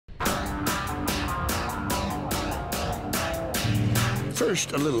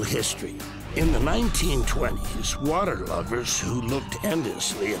First, a little history. In the 1920s, water lovers who looked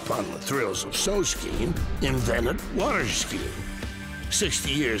endlessly upon the thrills of snow skiing invented water skiing.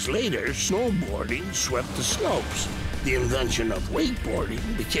 60 years later, snowboarding swept the slopes. The invention of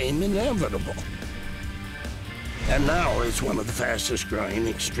wakeboarding became inevitable. And now it's one of the fastest-growing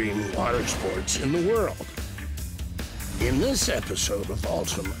extreme water sports in the world. In this episode of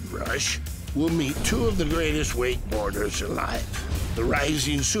Ultimate Rush, we'll meet two of the greatest wakeboarders alive. The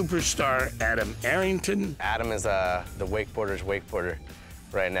rising superstar, Adam Errington. Adam is the wakeboarder's wakeboarder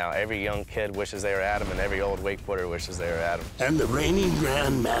right now. Every young kid wishes they were Adam, and every old wakeboarder wishes they were Adam. And the reigning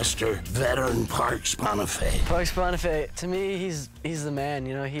grandmaster, veteran Parks Bonifay. Parks Bonifay, to me, he's the man.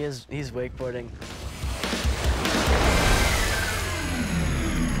 You know, he's wakeboarding.